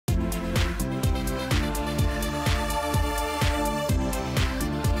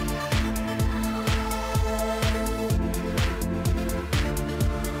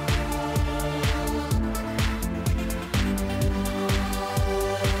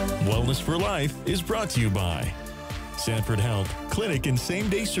Wellness for Life is brought to you by Sanford Health Clinic and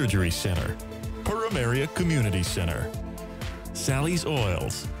Same-Day Surgery Center, Purim Area Community Center, Sally's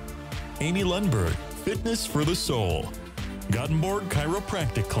Oils, Amy Lundberg, Fitness for the Soul, Gothenburg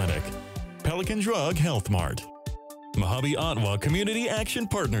Chiropractic Clinic, Pelican Drug Health Mart, Mojave Ottawa Community Action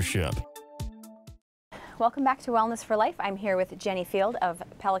Partnership. Welcome back to Wellness for Life. I'm here with Jenny Field of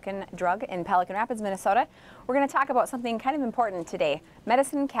Pelican Drug in Pelican Rapids, Minnesota. We're going to talk about something kind of important today,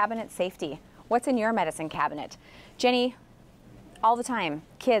 medicine cabinet safety. What's in your medicine cabinet? Jenny, all the time,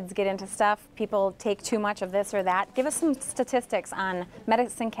 kids get into stuff, people take too much of this or that. Give us some statistics on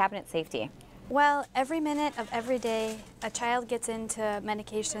medicine cabinet safety. Well, every minute of every day, a child gets into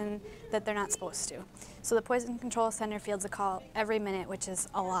medication that they're not supposed to. So the Poison Control Center fields a call every minute, which is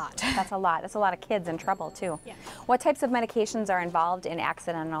a lot. That's a lot. That's a lot of kids in trouble, too. Yeah. What types of medications are involved in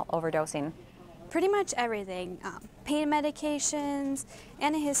accidental overdosing? Pretty much everything. Pain medications,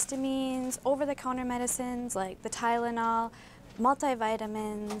 antihistamines, over-the-counter medicines like the Tylenol,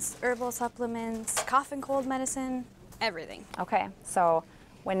 multivitamins, herbal supplements, cough and cold medicine, everything. Okay, so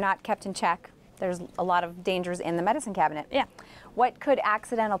when not kept in check, there's a lot of dangers in the medicine cabinet. Yeah. What could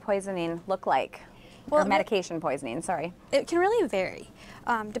accidental poisoning look like? Well, or medication poisoning, sorry. It can really vary.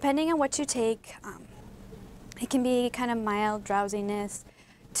 Depending on what you take, it can be kind of mild drowsiness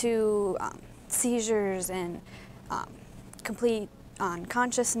to seizures and complete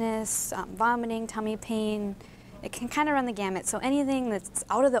unconsciousness, vomiting, tummy pain. It can kind of run the gamut. So anything that's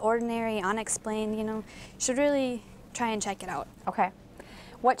out of the ordinary, unexplained, you should really try and check it out. Okay.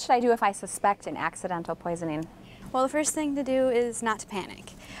 What should I do if I suspect an accidental poisoning? Well, the first thing to do is not to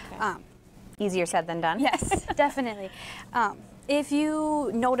panic. Okay. Easier said than done? Yes, definitely. If you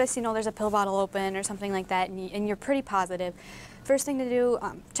notice, there's a pill bottle open or something like that, and you're pretty positive, first thing to do,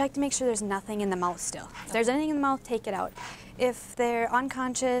 check to make sure there's nothing in the mouth still. If there's anything in the mouth, take it out. If they're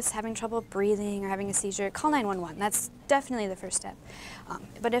unconscious, having trouble breathing, or having a seizure, call 911. That's definitely the first step.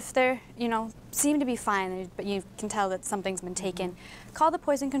 But if they're, seem to be fine, but you can tell that something's been taken, call the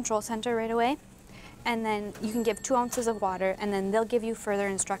Poison Control Center right away. And then you can give 2 ounces of water, and then they'll give you further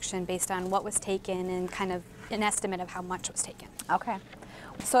instruction based on what was taken and kind of an estimate of how much was taken. Okay.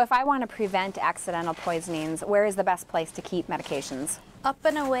 So if I want to prevent accidental poisonings, where is the best place to keep medications? Up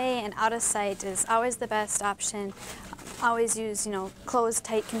and away and out of sight is always the best option. Always use, closed,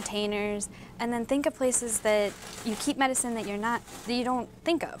 tight containers, and then think of places that you keep medicine that you don't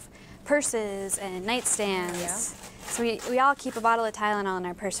think of. Purses and nightstands. Yeah. So we all keep a bottle of Tylenol in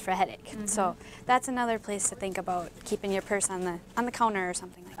our purse for a headache. Mm-hmm. So that's another place to think about, keeping your purse on the counter or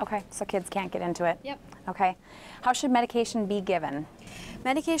something like that. Okay, so kids can't get into it? Yep. Okay. How should medication be given?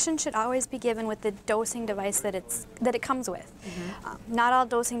 Medication should always be given with the dosing device that it comes with. Mm-hmm. Not all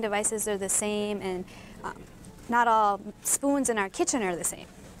dosing devices are the same, and not all spoons in our kitchen are the same.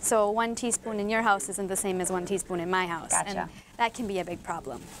 So 1 teaspoon in your house isn't the same as 1 teaspoon in my house. Gotcha. And that can be a big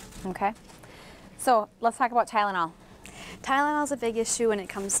problem. Okay. So let's talk about Tylenol. Tylenol is a big issue when it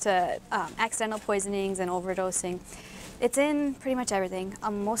comes to accidental poisonings and overdosing. It's in pretty much everything.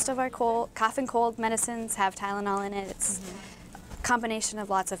 Most of our cough and cold medicines have Tylenol in it. It's a combination of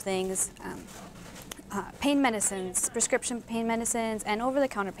lots of things. Pain medicines, prescription pain medicines, and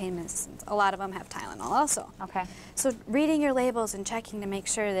over-the-counter pain medicines. A lot of them have Tylenol also. Okay. So reading your labels and checking to make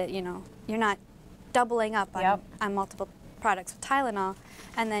sure that you're not doubling up on multiple products with Tylenol.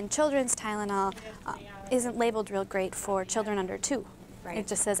 And then children's Tylenol isn't labeled real great for children under 2. Right. It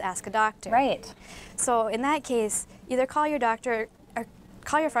just says ask a doctor. Right. So in that case, either call your doctor or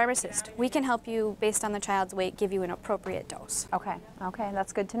call your pharmacist. We can help you, based on the child's weight, give you an appropriate dose. Okay. Okay,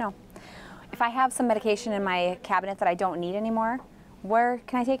 that's good to know. If I have some medication in my cabinet that I don't need anymore, where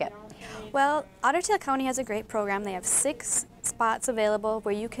can I take it? Well, Otter Tail County has a great program. They have 6 spots available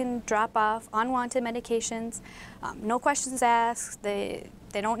where you can drop off unwanted medications. No questions asked. They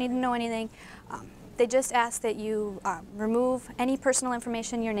don't need to know anything. They just ask that you remove any personal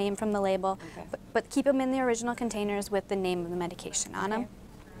information, your name, from the label, but keep them in the original containers with the name of the medication on them.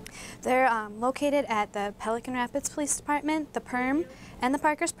 They're located at the Pelican Rapids Police Department, the PERM, and the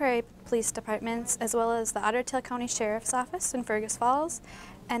Parkers Prairie Police Departments, as well as the Otter Tail County Sheriff's Office in Fergus Falls,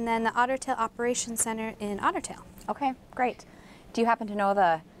 and then the Otter Tail Operations Center in Otter Tail. Okay, great. Do you happen to know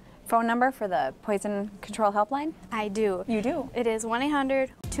the phone number for the Poison Control Helpline? I do. You do? It is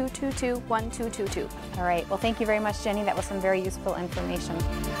 1-800-222-1222. All right. Well, thank you very much, Jenny. That was some very useful information.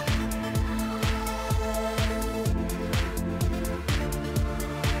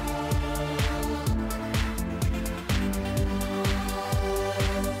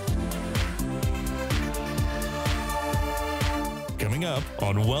 Coming up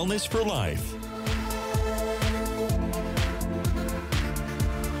on Wellness for Life.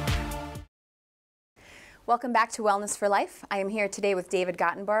 Welcome back to Wellness for Life. I am here today with David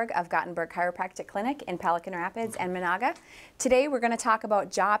Gottenborg of Gottenborg Chiropractic Clinic in Pelican Rapids and Menahga. Today we're going to talk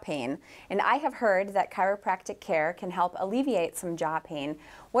about jaw pain, and I have heard that chiropractic care can help alleviate some jaw pain.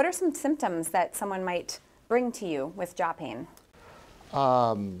 What are some symptoms that someone might bring to you with jaw pain?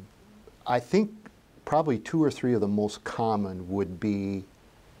 I think probably 2 or 3 of the most common would be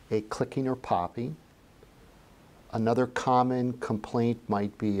a clicking or popping. Another common complaint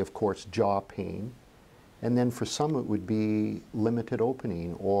might be, of course, jaw pain. And then for some it would be limited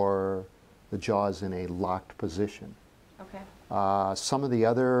opening or the jaw is in a locked position. Okay. Some of the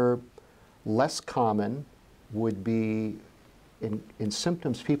other less common would be in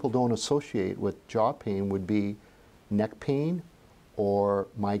symptoms people don't associate with jaw pain would be neck pain or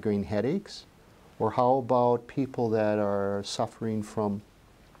migraine headaches. Or how about people that are suffering from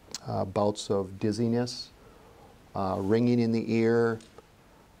bouts of dizziness, ringing in the ear,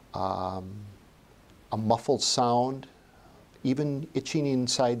 a muffled sound, even itching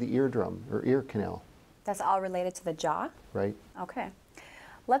inside the eardrum or ear canal. That's all related to the jaw? Right. Okay.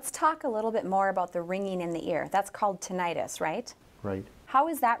 Let's talk a little bit more about the ringing in the ear. That's called tinnitus, right? Right. How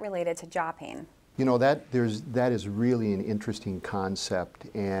is that related to jaw pain? You know, that is really an interesting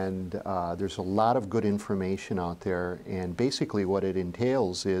concept, and there's a lot of good information out there, and basically what it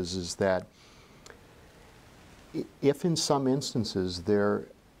entails is that if in some instances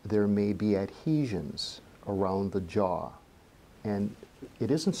there may be adhesions around the jaw, and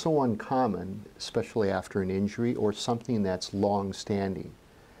it isn't so uncommon, especially after an injury or something that's long-standing.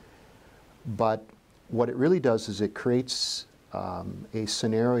 But what it really does is it creates a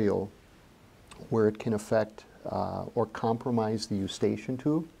scenario where it can affect or compromise the eustachian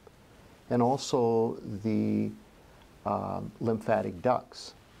tube and also the lymphatic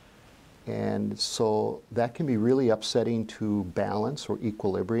ducts. And so that can be really upsetting to balance or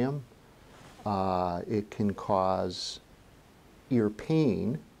equilibrium. It can cause ear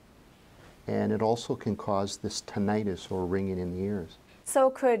pain, and it also can cause this tinnitus or ringing in the ears. So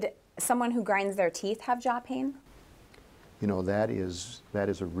could someone who grinds their teeth have jaw pain? You know, that is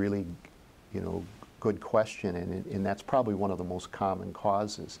a really, good question, and that's probably one of the most common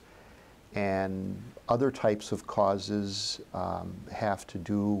causes. And other types of causes have to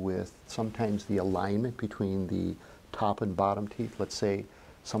do with sometimes the alignment between the top and bottom teeth. Let's say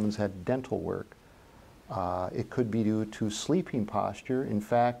someone's had dental work. It could be due to sleeping posture. In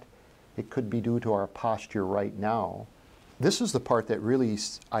fact, it could be due to our posture right now. This is the part that really,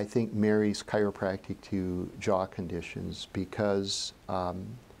 I think, marries chiropractic to jaw conditions, because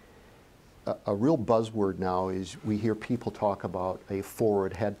a real buzzword now is we hear people talk about a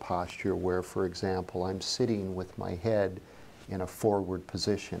forward head posture where, for example, I'm sitting with my head in a forward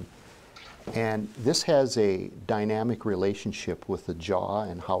position. And this has a dynamic relationship with the jaw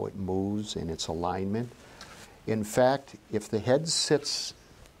and how it moves and its alignment. In fact, if the head sits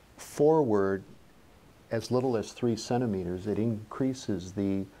forward as little as 3 centimeters, it increases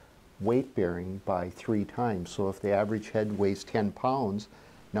the weight bearing by 3 times. So if the average head weighs 10 pounds,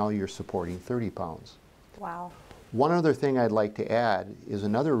 now you're supporting 30 pounds. Wow. One other thing I'd like to add is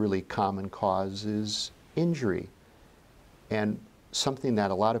another really common cause is injury. And something that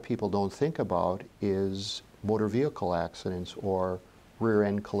a lot of people don't think about is motor vehicle accidents or rear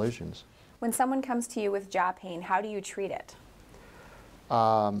end collisions. When someone comes to you with jaw pain, how do you treat it?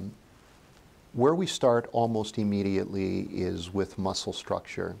 Where we start almost immediately is with muscle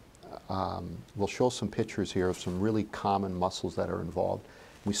structure. We'll show some pictures here of some really common muscles that are involved.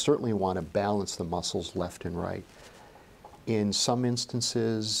 We certainly want to balance the muscles left and right. In some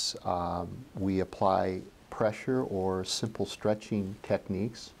instances, we apply pressure or simple stretching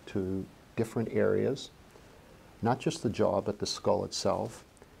techniques to different areas, not just the jaw, but the skull itself.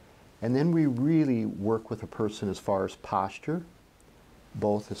 And then we really work with a person as far as posture,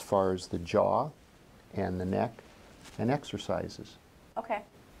 both as far as the jaw and the neck, and exercises. Okay.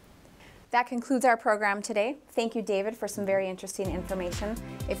 That concludes our program today. Thank you, David, for some very interesting information.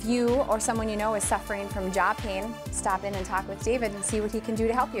 If you or someone you know is suffering from jaw pain, stop in and talk with David and see what he can do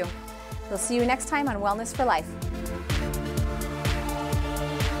to help you. We'll see you next time on Wellness for Life.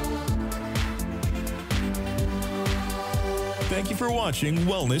 Thank you for watching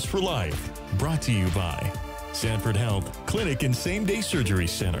Wellness for Life, brought to you by Sanford Health Clinic and Same Day Surgery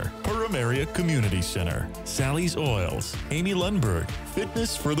Center, Perham Area Community Center, Sally's Oils, Amy Lundberg,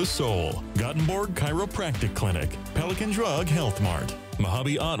 Fitness for the Soul, Gottenborg Chiropractic Clinic, Pelican Drug Health Mart,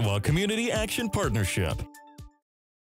 Mojave Ottawa Community Action Partnership.